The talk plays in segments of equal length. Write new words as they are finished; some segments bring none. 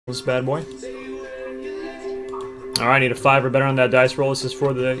This bad boy. All right, I need a 5 or better on that dice roll. This is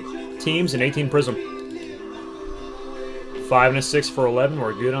for the teams and 18 Prism. 5 and a 6 for 11.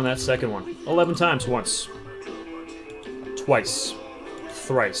 We're good on that second one. 11 times once. Twice.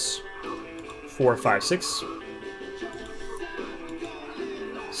 Thrice. 4, 5, 6.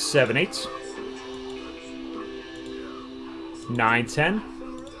 7, 8. 9, 10.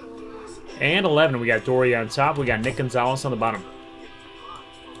 And 11. We got Dory on top. We got Nick Gonzalez on the bottom.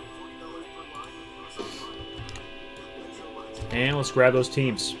 And let's grab those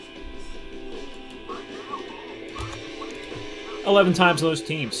teams. 11 times those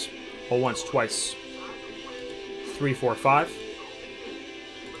teams. Oh, once, twice. 3, 4, 5.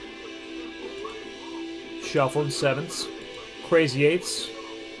 Shuffled 7s. Crazy 8s.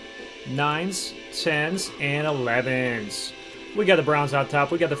 9s, 10s, and 11s. We got the Browns on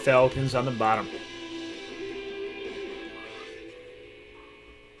top. We got the Falcons on the bottom.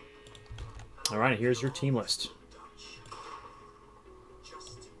 All right, here's your team list.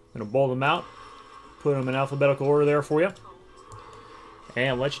 Gonna bowl them out, put them in alphabetical order there for you,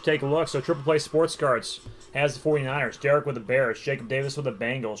 and let you take a look. So triple play sports cards has the 49ers, Derek with the Bears, Jacob Davis with the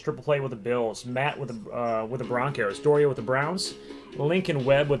Bengals, triple play with the Bills, Matt with the Broncos, Doria with the Browns, Lincoln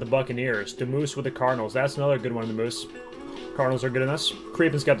Webb with the Buccaneers, DeMoose with the Cardinals. That's another good one, DeMoose. Cardinals are good in this.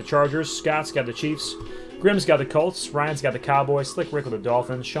 Creepin's got the Chargers, Scott's got the Chiefs, Grimm's got the Colts, Ryan's got the Cowboys, Slick Rick with the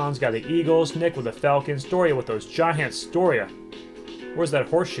Dolphins, Sean's got the Eagles, Nick with the Falcons, Doria with those Giants. Doria, where's that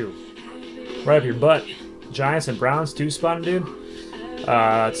horseshoe? Right up your butt. Giants and Browns, 2-spotted, dude.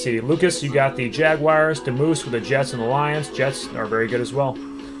 Let's see. Lucas, you got the Jaguars. DeMoose with the Jets and the Lions. Jets are very good as well.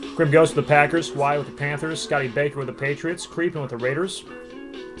 Grim Ghost with the Packers. Wyatt with the Panthers. Scotty Baker with the Patriots. Creepin with the Raiders.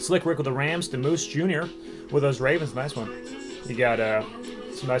 Slick Rick with the Rams. DeMoose Jr. with those Ravens. Nice one. You got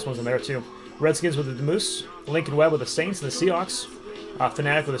some nice ones in there, too. Redskins with the DeMoose. Lincoln Webb with the Saints and the Seahawks.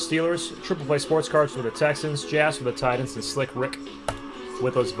 Fanatic with the Steelers. Triple play sports cards with the Texans. Jazz with the Titans. And Slick Rick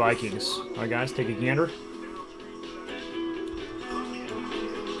with those Vikings. All right, guys, take a gander.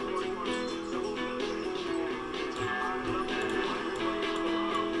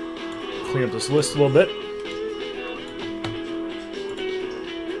 Clean up this list a little bit.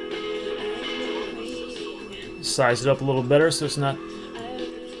 Size it up a little better so it's not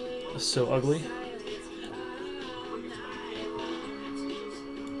so ugly.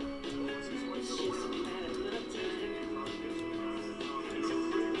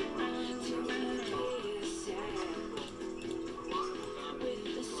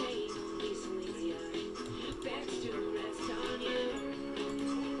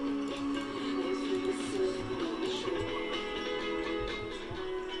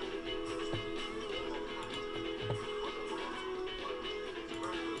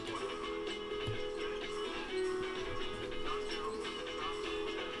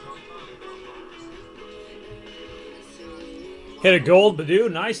 Hit a gold,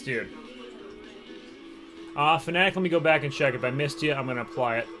 Badoo. Nice, dude. Fanatic, let me go back and check. If I missed you, I'm going to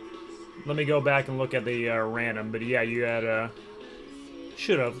apply it. Let me go back and look at the random. But yeah, you had...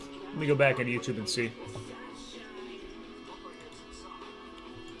 should have. Let me go back on YouTube and see.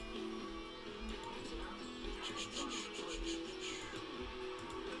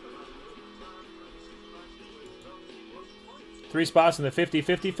 Three spots in the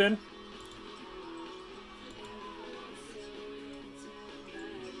 50-50, Finn.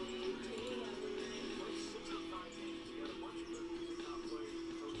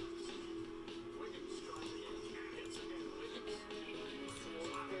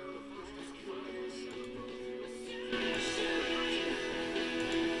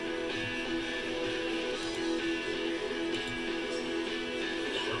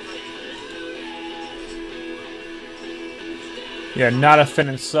 Yeah, not a fin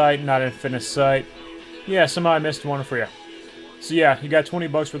in sight, not in fin in sight. Yeah, somehow I missed one for you. So yeah, you got 20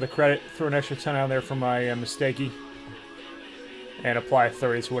 bucks for the credit. Throw an extra 10 out there for my mistakey. And apply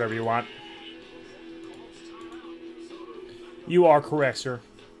 30 to whatever you want. You are correct, sir.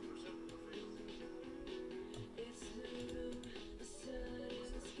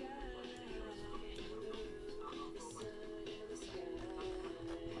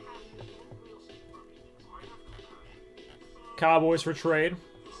 Cowboys for trade.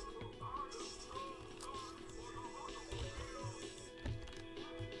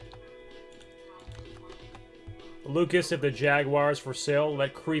 Lucas, if the Jaguars for sale,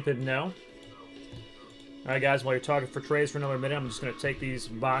 let Creepin know. Alright guys, while you're talking for trades for another minute, I'm just going to take these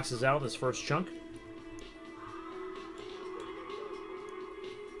boxes out, this first chunk.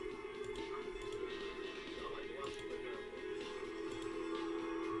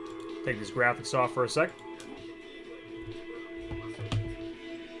 Take these graphics off for a sec.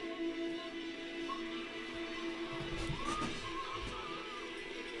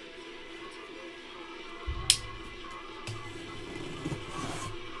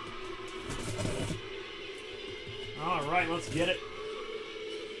 let's get it.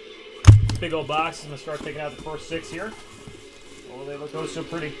 Big old box. I'm going to start taking out the first 6 here. Oh, they look oh so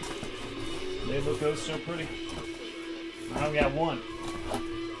pretty. They look oh so pretty. I only got 1.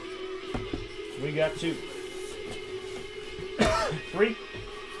 We got 2. 3.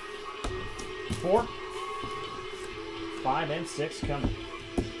 4. 5 and 6 coming.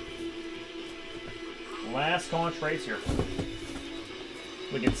 Last call on trades here.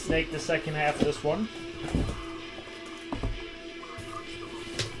 We can snake the second half of this one.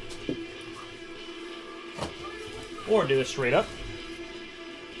 Or do it straight up.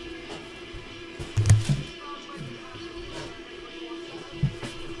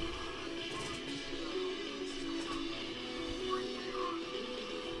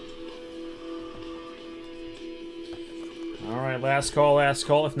 Alright, last call, last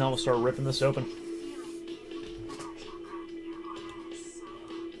call. If not, we'll start ripping this open.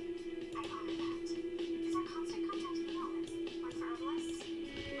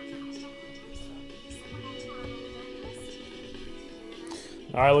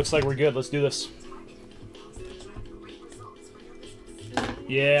 Alright, looks like we're good. Let's do this.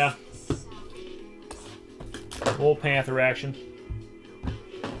 Yeah. Old Panther action.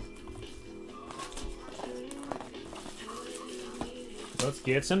 Let's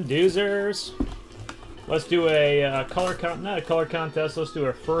get some doozers. Let's do a not a color contest. Let's do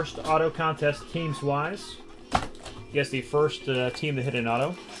our first auto contest teams-wise. Guess the first team to hit an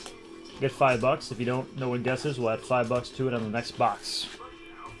auto. Get $5. If you don't know what guesses, we'll add $5 to it on the next box.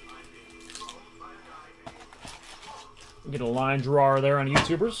 Get a line drawer there on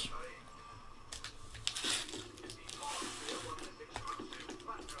YouTubers.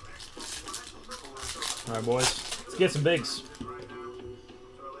 Alright, boys. Let's get some bigs.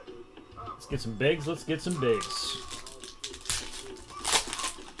 Let's get some bigs. Let's get some bigs.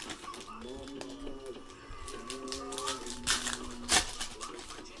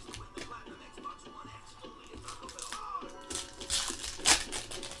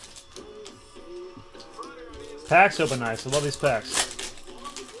 Packs open nice. I love these packs.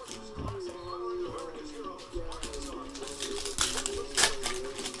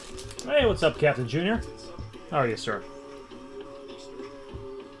 Hey, what's up, Captain Junior? How are you, sir?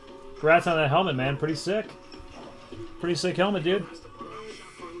 Congrats on that helmet, man. Pretty sick. Pretty sick helmet, dude.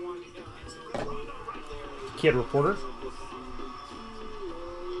 Kid Reporter.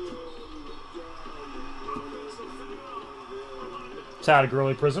 Todd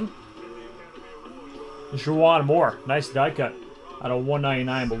Gurley Prism. Juwan Moore, nice die cut out of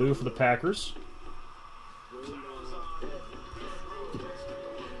 199 blue for the Packers.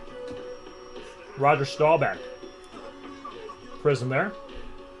 Roger Staubach, prism there.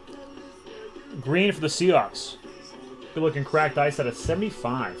 Green for the Seahawks. Good looking cracked ice out of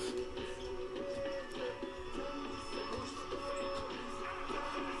 75.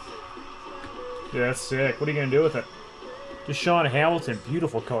 Yeah, that's sick. What are you going to do with it? Deshaun Hamilton,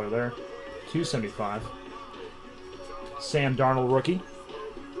 beautiful color there. 275. Sam Darnold rookie.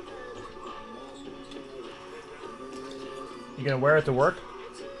 You gonna wear it to work?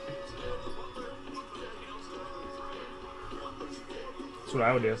 That's what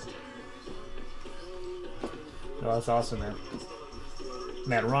I would do. Oh, that's awesome, man.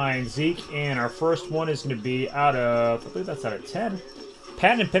 Matt Ryan, Zeke, and our first one is going to be out of, I believe that's out of 10.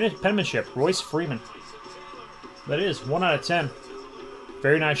 Patent and penmanship, Royce Freeman. That is 1 out of 10.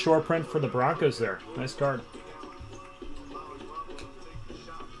 Very nice short print for the Broncos there. Nice card.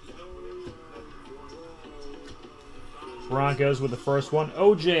 Broncos with the first one.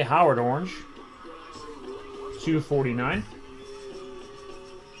 O.J. Howard orange. 249.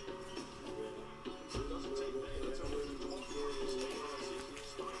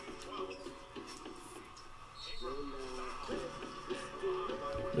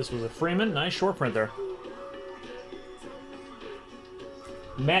 This was a Freeman. Nice short print there.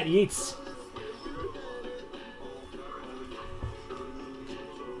 Matt Yates.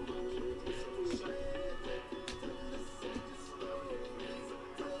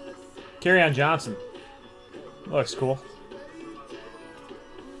 Kerryon Johnson. Looks cool.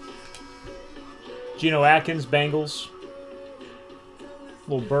 Geno Atkins, Bengals.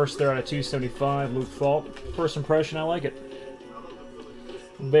 Little burst there out of 275. Luke Falk. First impression, I like it.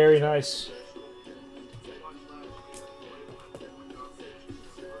 Very nice.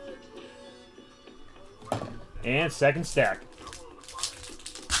 And second stack.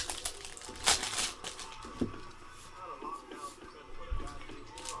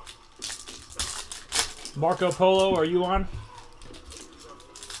 Marco Polo, are you on?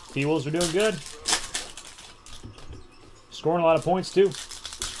 T-Wolves are doing good. Scoring a lot of points, too.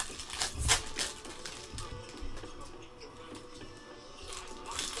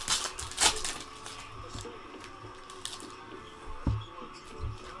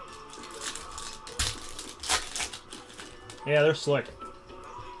 Yeah, they're slick.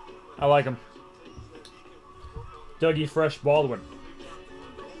 I like them. Dougie Fresh Baldwin.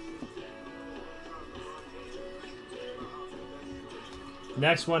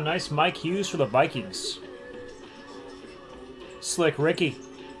 Next one, nice Mike Hughes for the Vikings. Slick Ricky.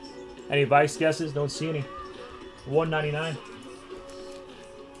 Any Vikes guesses? Don't see any. $1.99.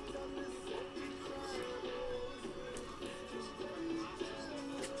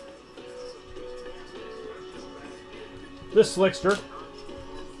 The Slickster.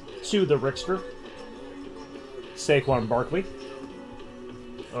 To the Rickster. Saquon Barkley.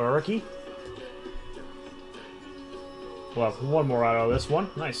 A rookie. We'll have one more out of this one.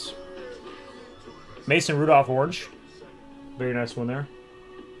 Nice. Mason Rudolph Orange. Very nice one there.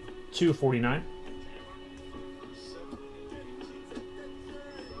 $2.49.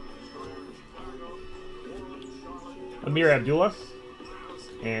 Amir Abdullah.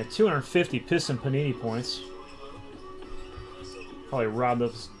 And 250 Piston Panini points. Probably robbed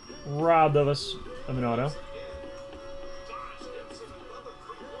of us of an auto.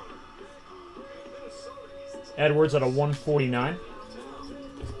 Edwards at a 149.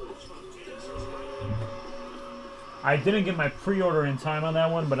 I didn't get my pre-order in time on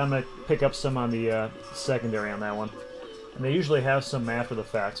that one, but I'm going to pick up some on the secondary on that one. And they usually have some after the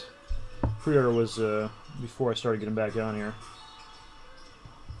fact. Pre-order was before I started getting back on here.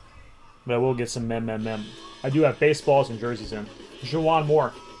 But I will get some mem. I do have baseballs and jerseys in. Juwan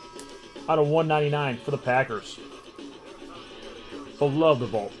Moore out of 199 for the Packers. Love the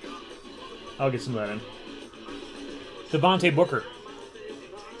vault. I'll get some of that in. Devontae Booker.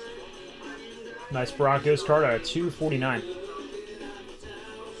 Nice Broncos card out of 249.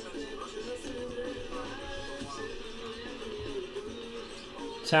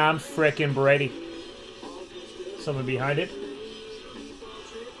 Tom frickin' Brady. Someone behind it.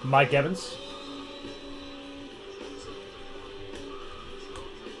 Mike Evans.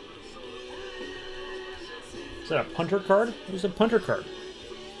 Is that a punter card? Who's a punter card?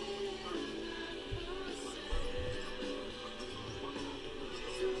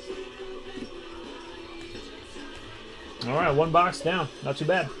 Alright, one box down. Not too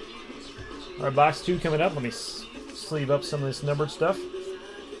bad. Alright, box 2 coming up. Let me sleeve up some of this numbered stuff.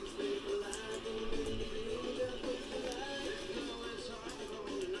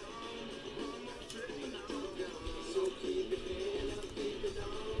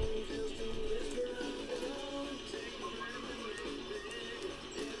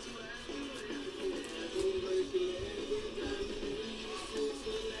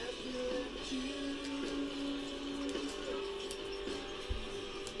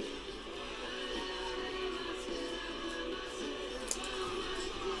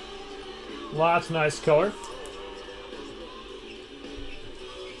 Lots of nice color.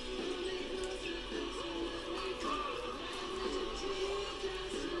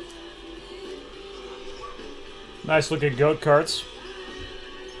 Nice looking goat carts.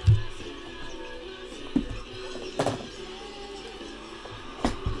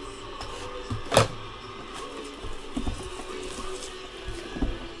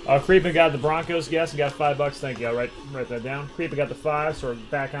 Creepin got the Broncos guess. He got $5. Thank you. I'll write that down. Creepin got the 5, so we're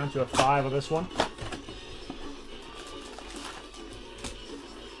back onto a 5 of this one.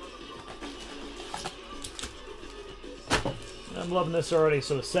 I'm loving this already,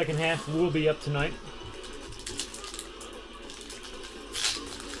 so the second half will be up tonight.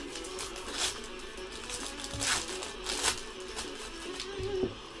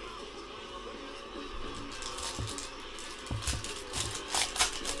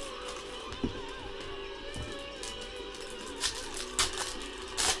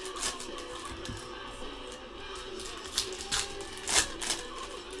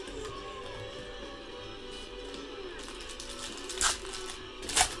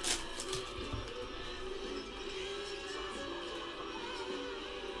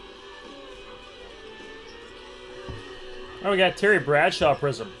 Oh, we got Terry Bradshaw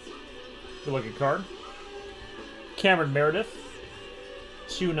Prism. Good looking card. Cameron Meredith.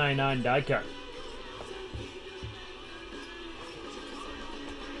 $2.99 die cut.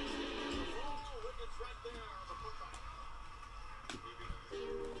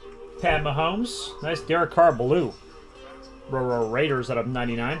 Pat Mahomes. Nice Derek Carr blue. Raiders out of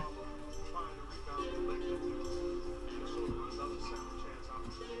 99.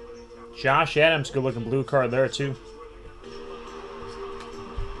 Josh Adams, good looking blue card there too.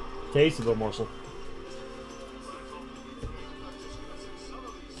 Tasty little morsel.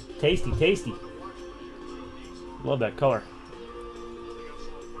 Tasty, tasty. Love that color.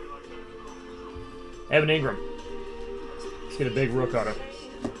 Evan Ingram. Let's get a big rook auto.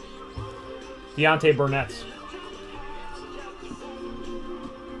 Deontay Burnett.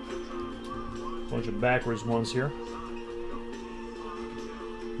 bunch of backwards ones here.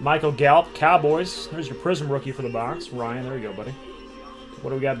 Michael Gallup, Cowboys. There's your Prism rookie for the box. Ryan, there you go, buddy.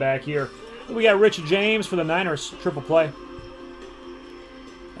 What do we got back here? We got Richie James for the Niners. Triple play.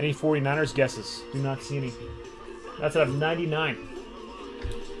 Any 49ers guesses? Do not see any. That's out of 99.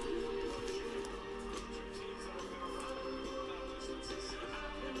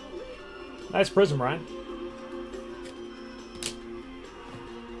 Nice Prism, Ryan.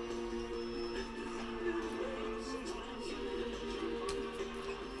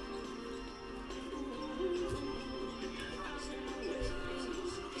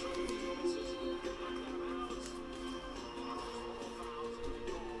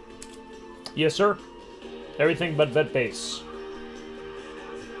 Yes, sir. Everything but vet base.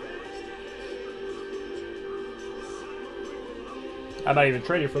 I might even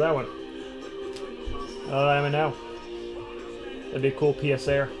trade you for that one. I mean, now. That'd be a cool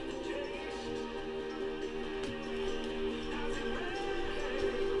PSA.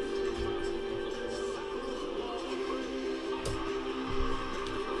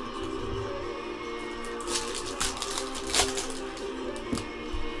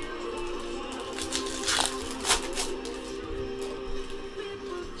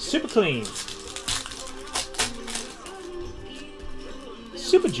 Super clean.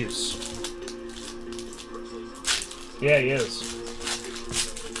 Super juice. Yeah, he is.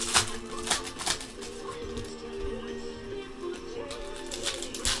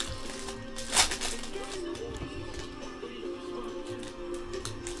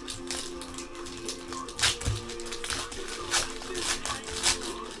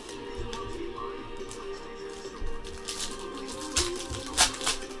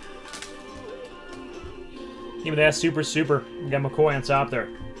 Give me that super. We got McCoy on top there.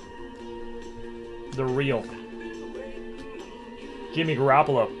 The real. Jimmy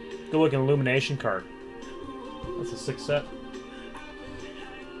Garoppolo. Good looking illumination card. That's a 6 set.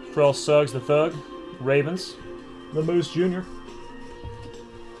 Terrell Suggs, the Thug. Ravens. The Moose Jr.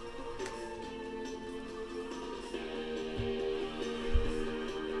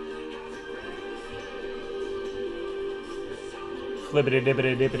 Flippity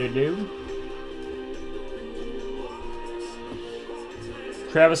dippity dippity doo.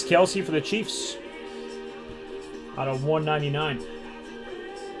 Travis Kelce for the Chiefs. Out of 199.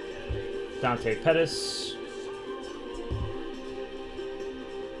 Dante Pettis.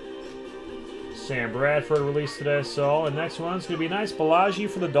 Sam Bradford released today, I saw. And next one's going to be nice Balaji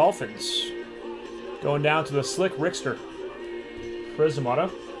for the Dolphins. Going down to the Slick Rickster. Prism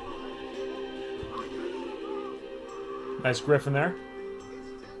auto. Nice Griffin there.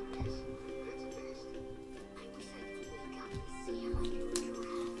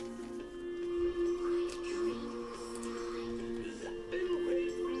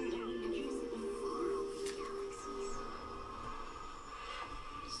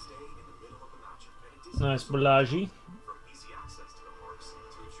 Nice Balaji.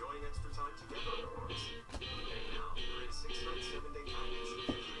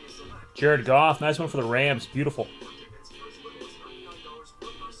 Jared Goff, nice one for the Rams. Beautiful.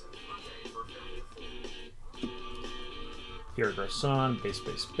 Pierre Garcon,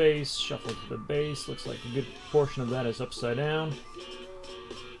 base. Shuffle to the base. Looks like a good portion of that is upside down.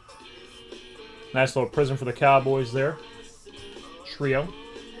 Nice little prism for the Cowboys there. Trio.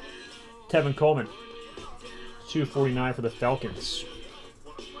 Tevin Coleman. 249 for the Falcons.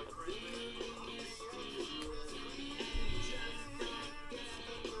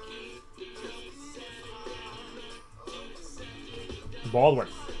 Baldwin.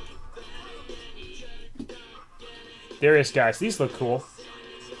 Darius guys, these look cool.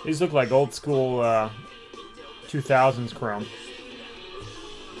 These look like old school 2000s Chrome.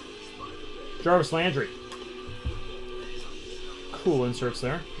 Jarvis Landry. Cool inserts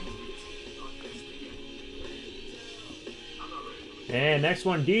there. And next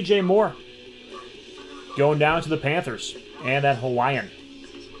one, DJ Moore. Going down to the Panthers. And that Hawaiian.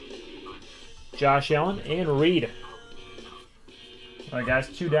 Josh Allen and Reed. All right, guys,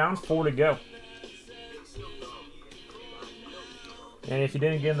 2 down, 4 to go. And if you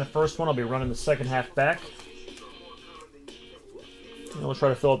didn't get in the first one, I'll be running the second half back. And we'll try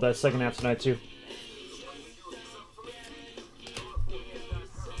to fill up that second half tonight, too.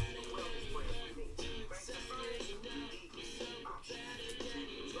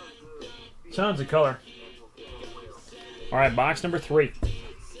 Tons of color. All right, box number 3.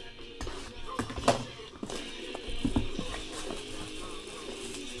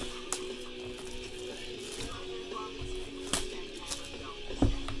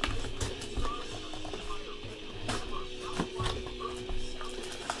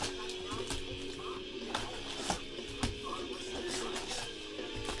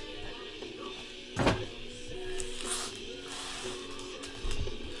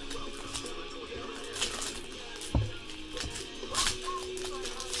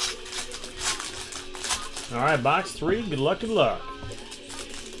 All right, box 3. Good luck, good luck.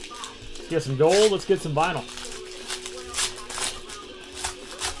 Let's get some gold. Let's get some vinyl.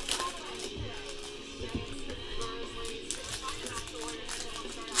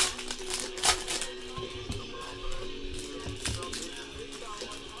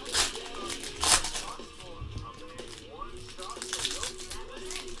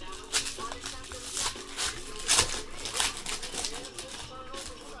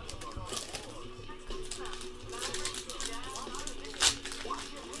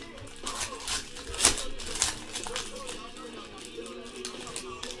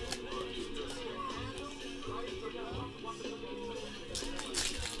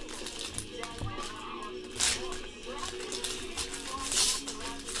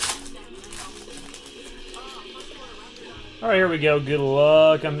 All right, here we go. Good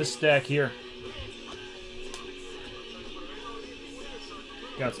luck on this stack here.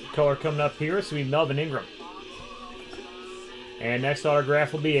 Got some color coming up here. It's going to be Melvin Ingram. And next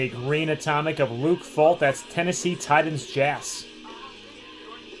autograph will be a green atomic of Luke Falk. That's Tennessee Titans Jazz.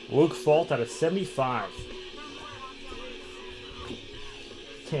 Luke Falk out of 75.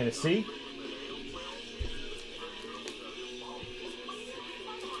 Tennessee.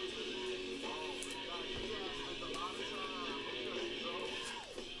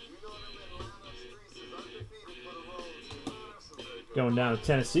 Going down to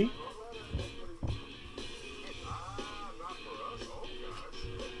Tennessee.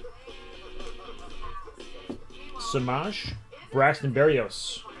 Samaj, Braxton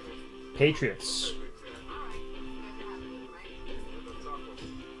Berrios, Patriots.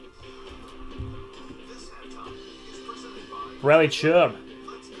 Bradley Chubb,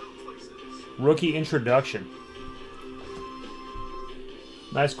 rookie introduction.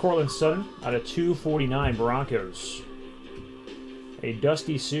 Nice Cortland Sutton out of 249 Broncos. A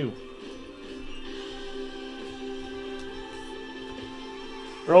Dusty Sue.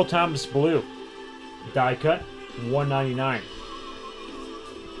 Earl Thomas Blue. Die cut, 199.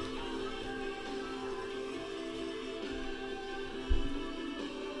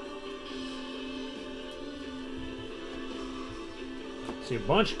 See a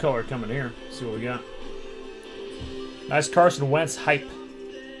bunch of color coming here. Let's see what we got. Nice Carson Wentz hype.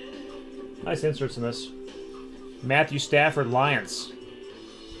 Nice inserts in this. Matthew Stafford Lions.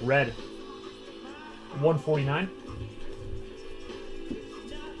 Red. 149.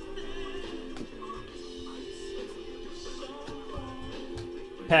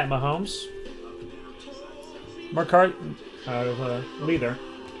 Pat Mahomes. Mark Hart out of Lee there.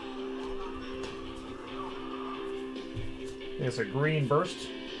 There's a green burst.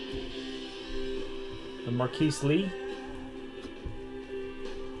 The Marquise Lee.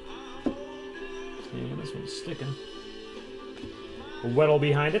 And this one's sticking. Weddle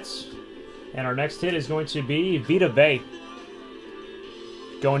behind it. And our next hit is going to be Vita Vea.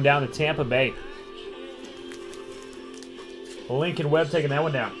 Going down to Tampa Bay. Lincoln Webb taking that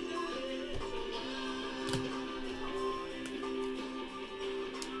one down.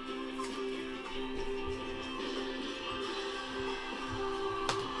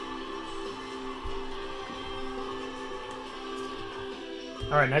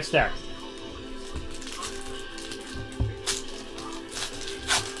 All right, next stack.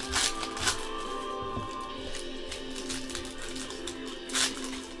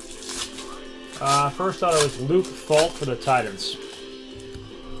 First auto is Luke Falk for the Titans.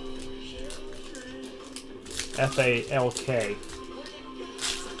 F-A-L-K.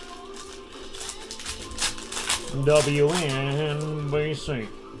 W-N-B-C.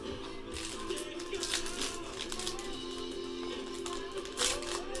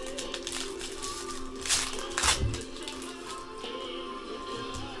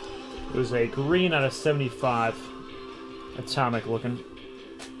 It was a green out of 75. Atomic looking.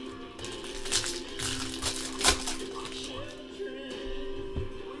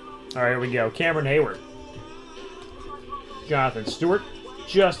 All right, here we go. Cameron Hayward. Jonathan Stewart.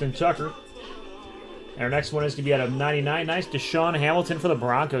 Justin Tucker. And our next one is to be out of 99. Nice Deshaun Hamilton for the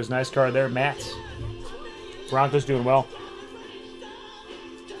Broncos. Nice card there, Matt. Broncos doing well.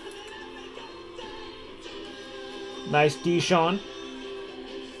 Nice Deshaun.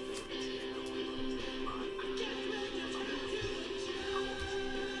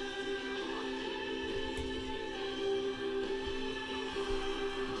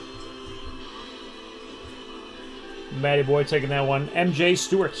 Matty Boy taking that one. MJ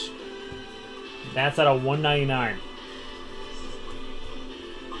Stewart. That's out of 199.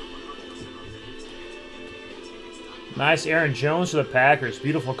 Nice Aaron Jones for the Packers.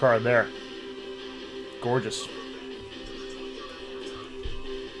 Beautiful card there. Gorgeous.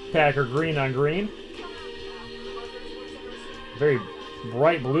 Packer green on green. Very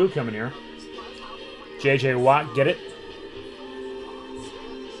bright blue coming here. J.J. Watt, get it.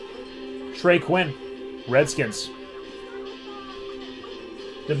 Trey Quinn, Redskins.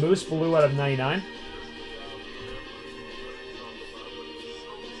 The Moose blue out of 99.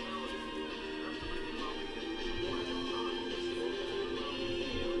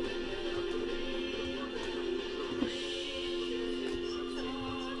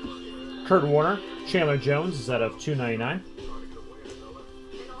 Kurt Warner, Chandler Jones is out of 299.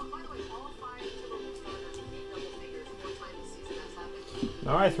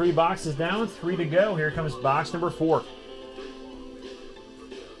 All right, 3 boxes down, 3 to go. Here comes box number 4.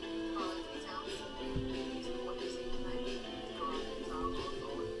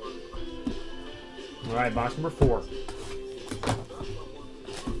 All right, box number 4.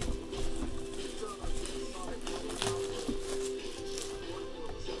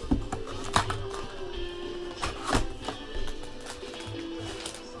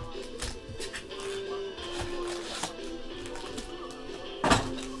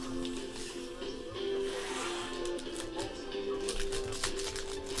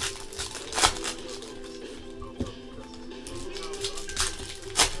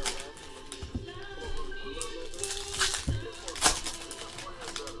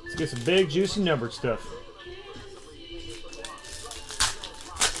 Get some big, juicy numbered stuff.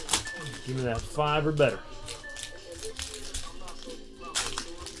 Give me that 5 or better.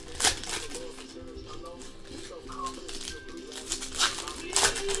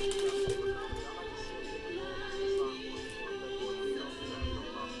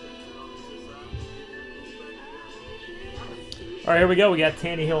 All right, here we go. We got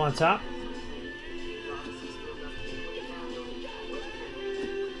Tannehill on top.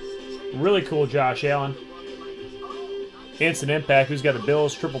 Really cool Josh Allen. Instant Impact. Who's got the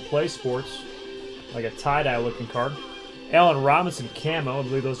Bills Triple Play Sports? Like a tie-dye looking card. Allen Robinson Camo. I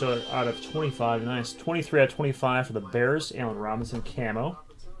believe those are out of 25. Nice. 23 out of 25 for the Bears. Allen Robinson Camo.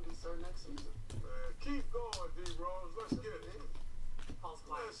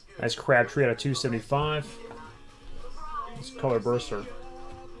 Nice Crabtree out of 275. This color bursts are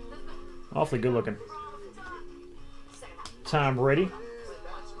awfully good looking. Tom Brady.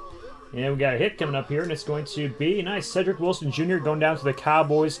 And we got a hit coming up here, and it's going to be nice. Cedric Wilson Jr. going down to the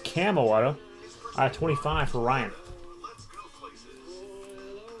Cowboys Camo auto. 25 for Ryan.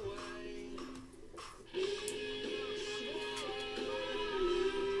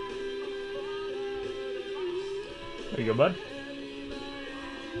 There you go, bud.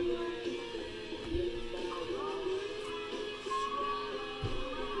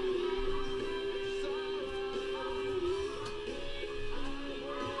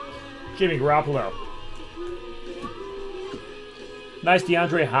 Jimmy Garoppolo. Nice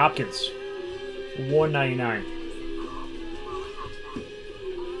DeAndre Hopkins. $1.99.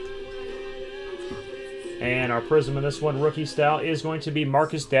 And our prism in this one, rookie style, is going to be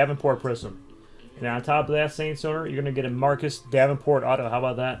Marcus Davenport prism. And on top of that, Saints owner, you're going to get a Marcus Davenport auto. How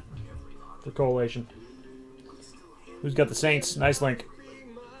about that? For collation. Who's got the Saints? Nice link.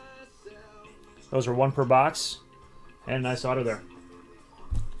 Those are 1 per box. And a nice auto there.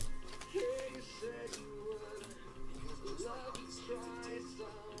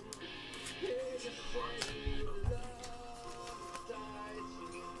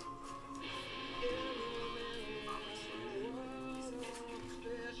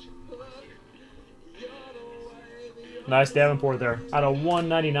 Nice Davenport there. Out of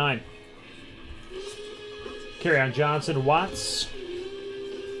 199. Kerryon Johnson, Watts.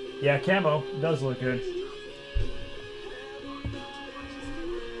 Yeah, camo does look good.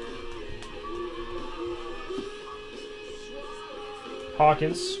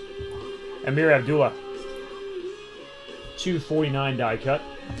 Hawkins. Amir Abdullah. 249 die cut.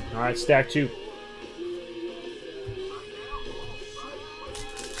 All right, stack 2.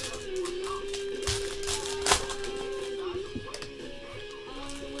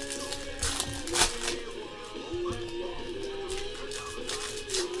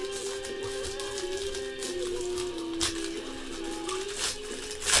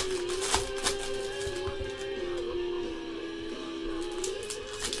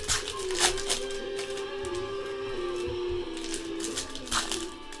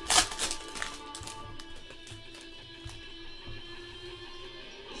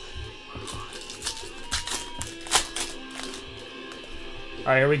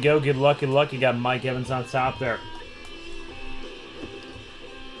 All right, here we go. Good luck, good luck. You got Mike Evans on top there.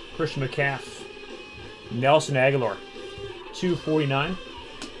 Christian McCaff. Nelson Aguilar. 249.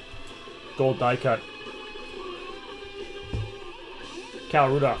 Gold die cut. Cal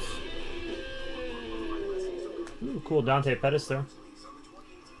Rudolph. Ooh. Cool Dante Pettis there.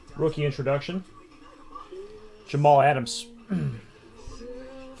 Rookie introduction. Jamal Adams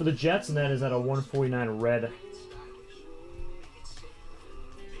for the Jets, and that is at a 149 red.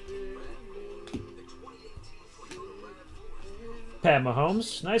 Pat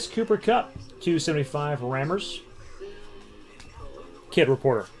Mahomes. Nice Cooper Kupp. 275 Rammers. Kid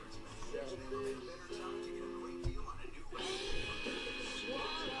Reporter.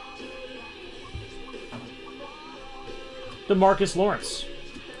 DeMarcus Lawrence.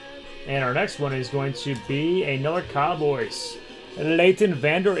 And our next one is going to be another Cowboys. Leighton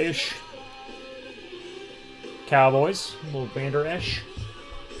Vander Esch. Cowboys. A little Vander Esch.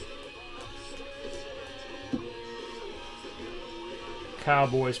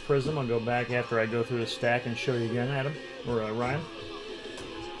 Cowboys Prism. I'll go back after I go through the stack and show you again, Adam. Or Ryan.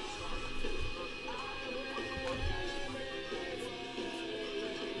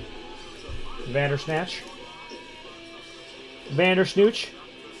 Vandersnatch. Vandersnooch.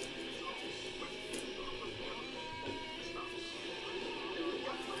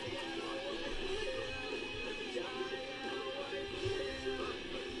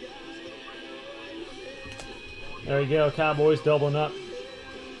 There you go, Cowboys doubling up.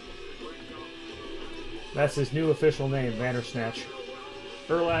 That's his new official name, Vandersnatch.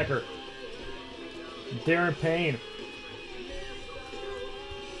 Urlacher. Darren Payne.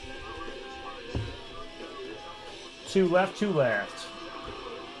 Two left, two left.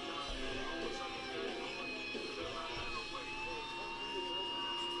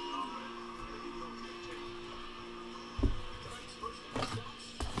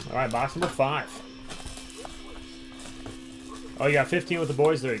 All right, box number 5. Oh, you got 15 with the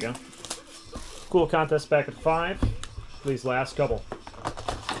boys. There you go. Cool contest back at 5. These last couple.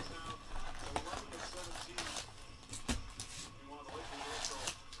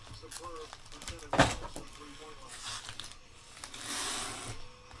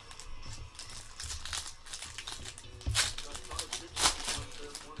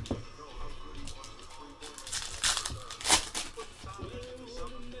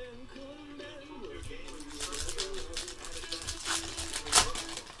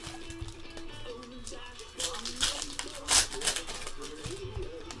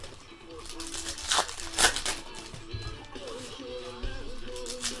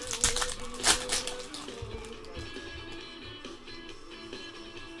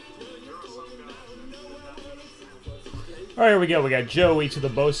 All right, here we go. We got Joey to the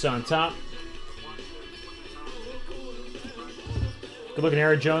Bosa on top. Good looking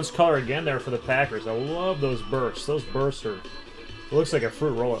Aaron Jones color again there for the Packers. I love those bursts. Those bursts are, it looks like a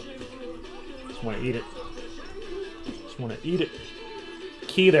fruit roll-up. Just want to eat it. Just want to eat it.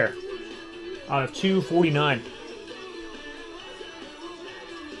 Key there. Out of 249.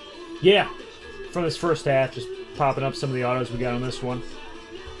 Yeah. From this first half, just popping up some of the autos we got on this one.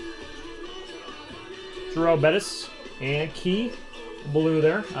 Jerome Bettis. And Key, blue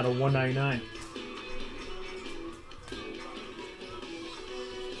there, out of 199.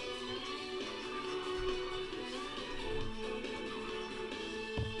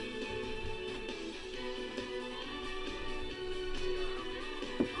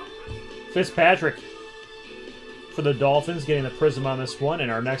 Fitzpatrick for the Dolphins, getting the prism on this one. And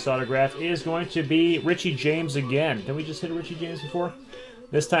our next autograph is going to be Richie James again. Didn't we just hit a Richie James before?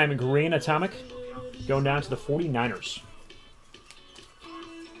 This time green atomic. Going down to the 49ers.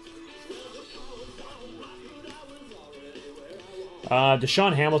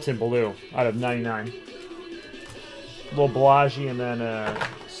 Deshaun Hamilton blue out of 99. Little Balaji and then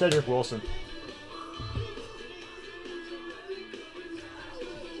Cedric Wilson.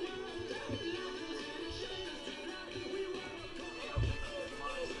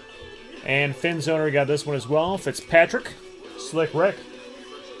 And Finn's owner got this one as well. Fitzpatrick. Slick Rick.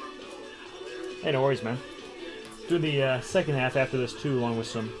 Hey, no worries, man. Do the second half after this, too, along with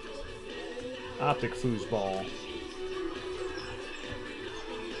some optic foosball.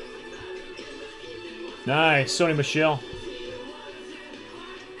 Nice. Sony Michel.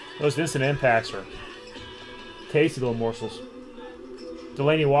 Those instant impacts are tasty little morsels.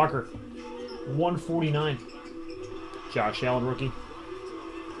 Delaney Walker. 149. Josh Allen, rookie.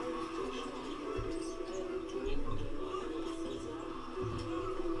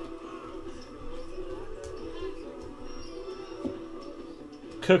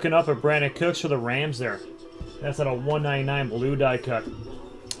 Cooking up a Brandon Cooks for the Rams there. That's at a 199 blue die cut. All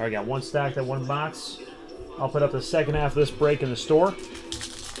right, got one stacked at one box. I'll put up the second half of this break in the store.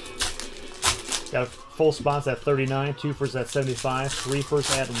 Got a full spots at 39, two first at 75, three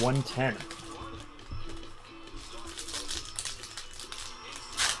first at 110.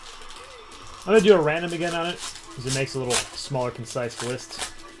 I'm going to do a random again on it. because it makes a little smaller, concise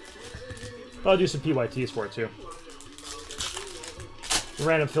list. But I'll do some PYTs for it too. The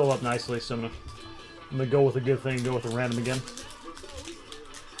random filled up nicely, so I'm gonna go with a good thing and go with a random again.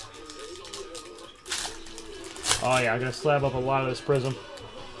 Oh yeah, I'm gonna slab up a lot of this Prism.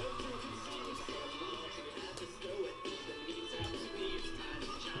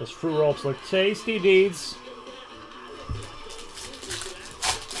 Those fruit roll-ups look tasty, deeds.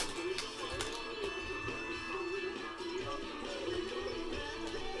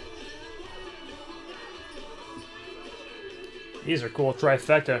 These are cool.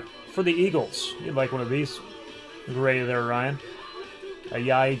 Trifecta for the Eagles. You'd like one of these. Gray there, Ryan.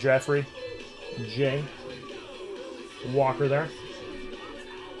 Ayayi, Jeffrey, Jay, Walker there.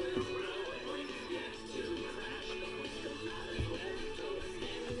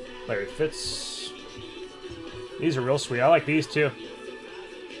 Larry Fitz. These are real sweet. I like these too.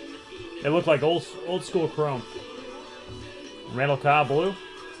 They look like old school Chrome. Randall Cobb blue.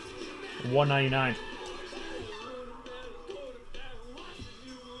 $1.99.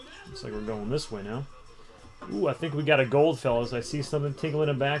 Looks like we're going this way now. Ooh, I think we got a gold, fellas. I see something tingling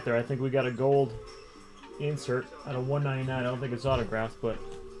in back there. I think we got a gold insert at a $1.99. I don't think it's autographed, but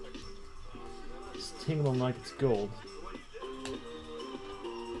it's tingling like it's gold.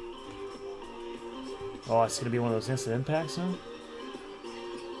 Oh, it's going to be one of those instant impacts, huh?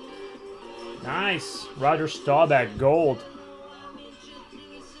 Nice! Roger Staubach, gold.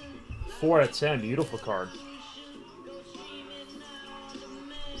 4 out of 10. Beautiful card.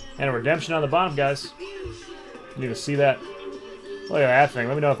 And a redemption on the bottom, guys. You need to see that. Look at that thing.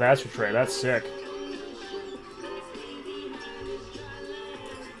 Let me know if that's your trade. That's sick.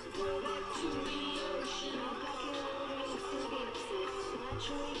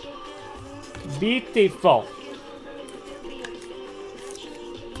 Beautiful.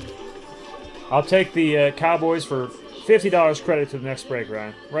 I'll take the Cowboys for $50 credit to the next break,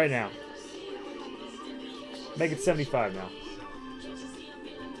 Ryan. Right now. Make it 75 now.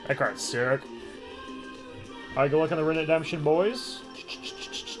 That card's sick. Alright, go look on the redemption, boys.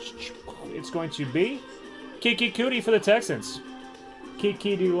 It's going to be Kiki Cootie for the Texans.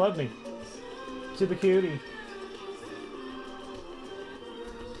 Kiki, do you love me? To the Cootie.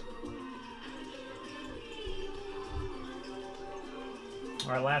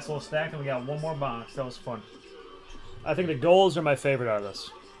 Alright, last little stack, and we got one more box. That was fun. I think the golds are my favorite out of this.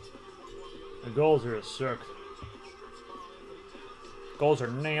 The golds are sick. Golds are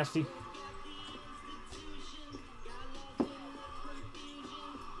nasty.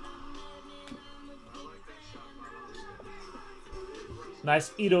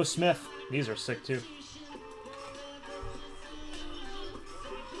 Nice Ito Smith. These are sick too.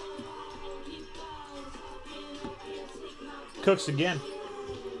 Cooks again.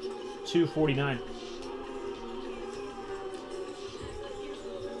 $2.49.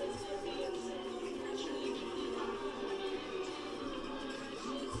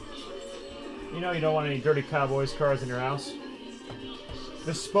 You know you don't want any dirty Cowboys cards in your house.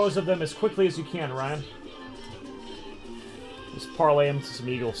 Dispose of them as quickly as you can, Ryan. Just parlay them to some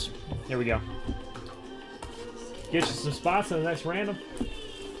Eagles. Here we go. Get you some spots in the next random.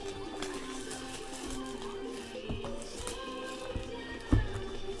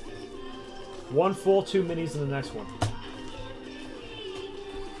 One full, 2 minis in the next one.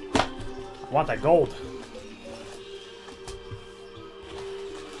 I want that gold.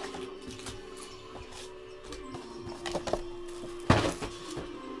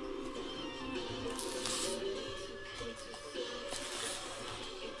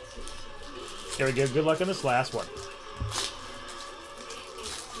 There we go. Good luck on this last one.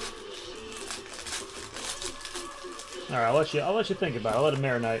 All right, I'll let you think about it. I'll let it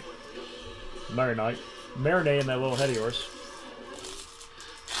marinate. Marinate in that little head of yours.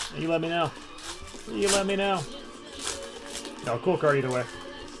 You let me know. You let me know. No, cool card either way.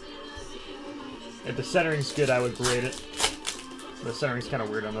 If the centering's good, I would grade it. The centering's kind of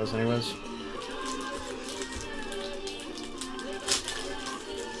weird on those anyways.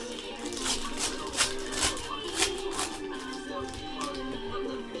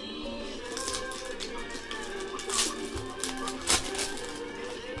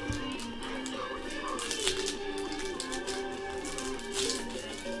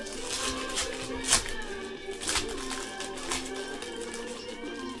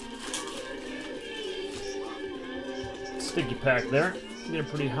 Sticky pack there. Get it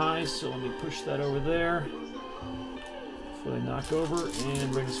pretty high, so let me push that over there before they knock over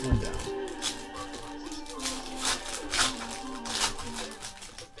and bring this one down.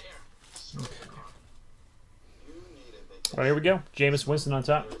 Okay. All right, here we go. Jameis Winston on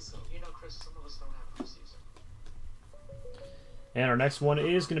top. And our next one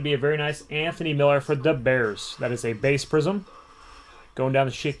is going to be a very nice Anthony Miller for the Bears. That is a base prism. Going down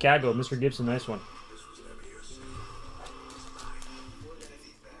to Chicago. Mr. Gibson, nice one.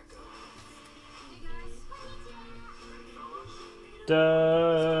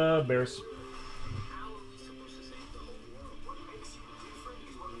 The Bears.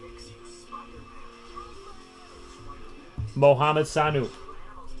 Mohamed Sanu.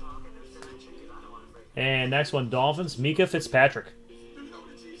 And next one, Dolphins, Mika Fitzpatrick.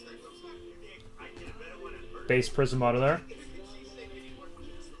 Base prism out of there.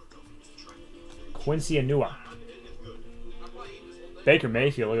 Quincy Anua. Baker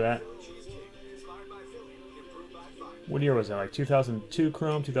Mayfield, look at that. What year was that? Like 2002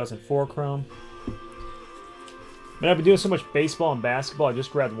 Chrome, 2004 Chrome? Man, I've been doing so much baseball and basketball, I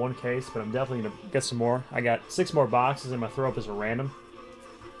just grabbed one case, but I'm definitely going to get some more. I got 6 more boxes, and I'm going to throw up as a random.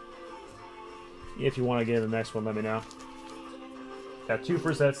 If you want to get in the next one, let me know. Got 2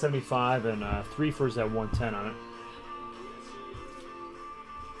 first at 75 and 3 first at 110 on it.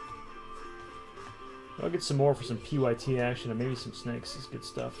 I'll get some more for some PYT action and maybe some snakes. It's good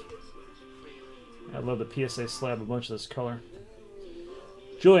stuff. I love the PSA slab, a bunch of this color.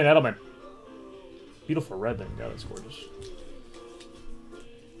 Julian Edelman. Beautiful red thing. God, that's gorgeous.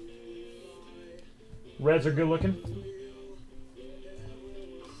 Reds are good looking.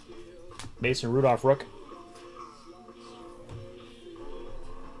 Mason Rudolph Rook.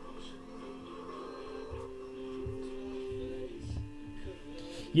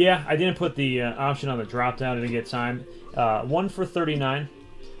 Yeah, I didn't put the option on the drop down. I didn't get time. 1 for 39.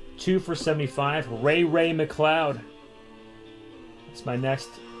 2 for 75. Ray McLeod. That's my next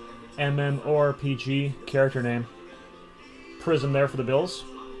MMORPG character name. Prism there for the Bills.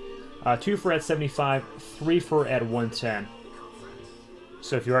 2 for at 75. 3 for at 110.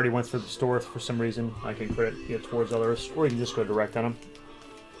 So if you already went through the store for some reason, I can credit it towards others, or you can just go direct on them.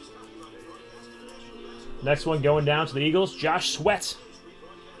 Next one going down to the Eagles, Josh Sweat.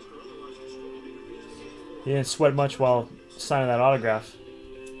 He didn't sweat much while signing that autograph.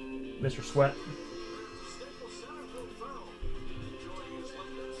 Mr. Sweat.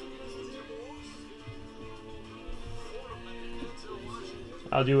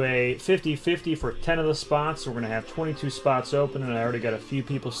 I'll do a 50-50 for 10 of the spots. So we're going to have 22 spots open, and I already got a few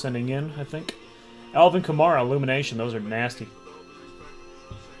people sending in, I think. Alvin Kamara, Illumination. Those are nasty.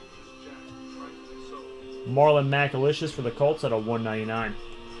 Marlon McAlicious for the Colts at a 199.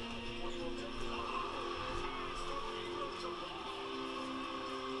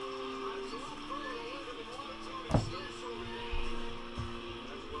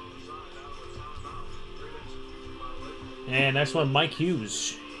 And next one, Mike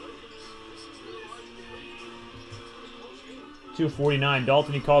Hughes. 249.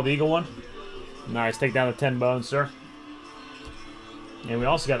 Dalton, you call the Eagle one? Nice. Take down the 10 bones, sir. And we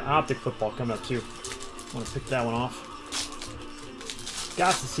also got Optic Football coming up, too. Want to pick that one off.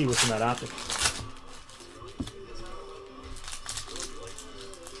 Got to see what's in that Optic.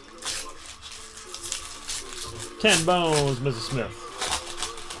 $10 bones, Mrs. Smith.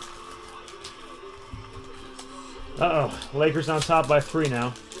 Uh-oh. Lakers on top by 3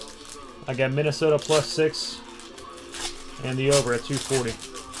 now. I got Minnesota plus 6. And the over at 240.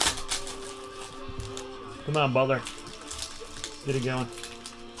 Come on, Butler. Get it going.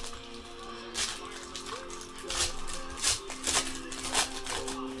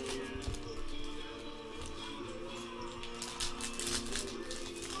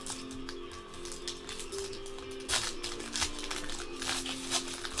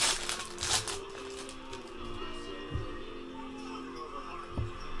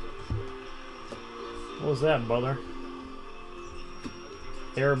 What was that, Butler?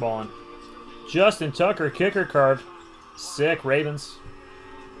 Airballing. Justin Tucker, kicker card. Sick, Ravens.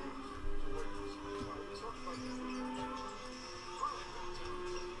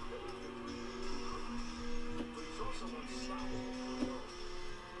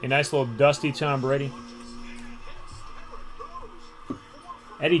 A nice little dusty Tom Brady.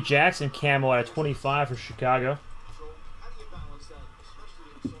 Eddie Jackson camo at 25 for Chicago.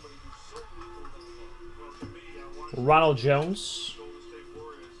 Ronald Jones.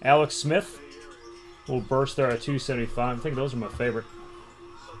 Alex Smith. Little burst there at 275. I think those are my favorite.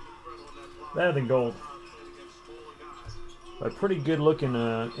 Better than gold. But a pretty good looking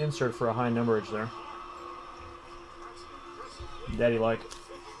insert for a high numberage there. Daddy like.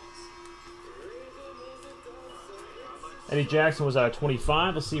 Eddie Jackson was at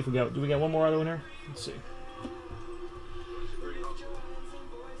 25. Let's see if we got. Do we got one more other one here? Let's see.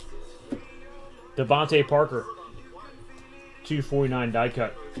 Devontae Parker. 249 die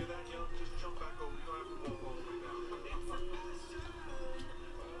cut.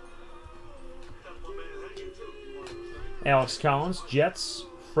 Alex Collins, Jets,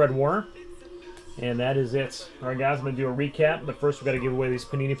 Fred Warner. And that is it. All right, guys, I'm going to do a recap, but first we've got to give away these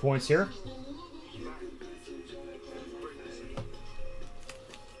Panini points here.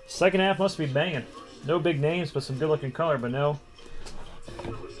 Second half must be banging. No big names, but some good-looking color, but no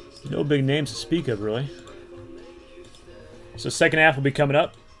big names to speak of, really. So second half will be coming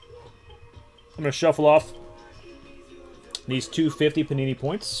up. I'm going to shuffle off these 250 Panini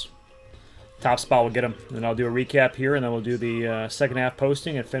points. Top spot will get them. Then I'll do a recap here, and then we'll do the second half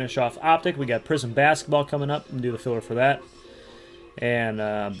posting and finish off Optic. We got Prism Basketball coming up. I'm going to do the filler for that. And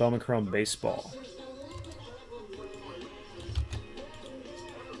Bowman Chrome Baseball.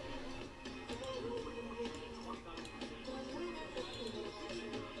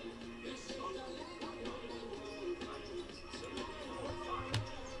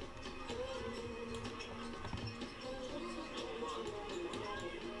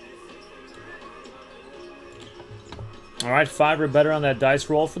 All right, 5 or better on that dice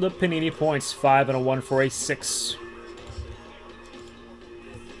roll for the Panini points. 5 and a 1 for a 6.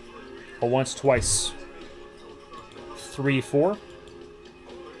 A once, twice. 3, 4.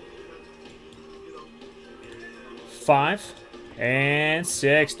 5 and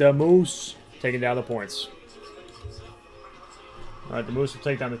 6. The Moose taking down the points. All right, the Moose will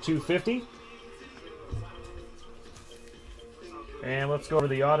take down the 250. And let's go over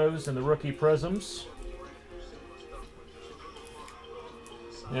the autos and the rookie prisms.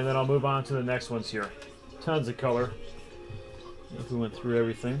 And then I'll move on to the next ones here. Tons of color. If we went through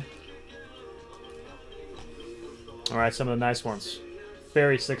everything. Alright, some of the nice ones.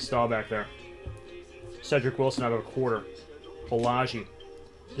 Ferry 6 stall back there. Cedric Wilson out of a quarter. Balaji.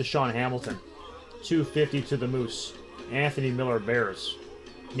 Deshaun Hamilton. 250 to the Moose. Anthony Miller Bears.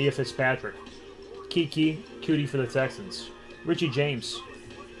 Mia Fitzpatrick. Kiki Cootie for the Texans. Richie James.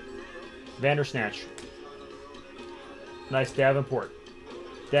 Vandersnatch. Nice Davenport.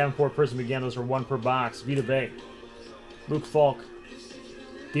 Davenport Prism again, those are 1 per box. Vita Bay. Luke Falk.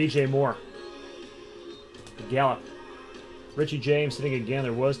 DJ Moore. Gallup. Richie James sitting again.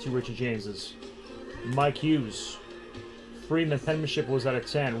 There was 2 Richie Jameses. Mike Hughes. Freeman penmanship was out of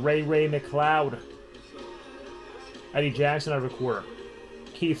 10. Ray McLeod. Eddie Jackson out of a quarter.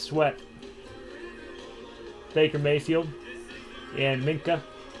 Keith Sweat. Baker Mayfield. And Minka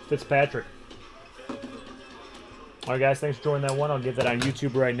Fitzpatrick. Alright guys, thanks for joining that one. I'll give that on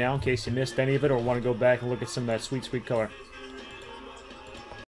YouTube right now in case you missed any of it or want to go back and look at some of that sweet, sweet color.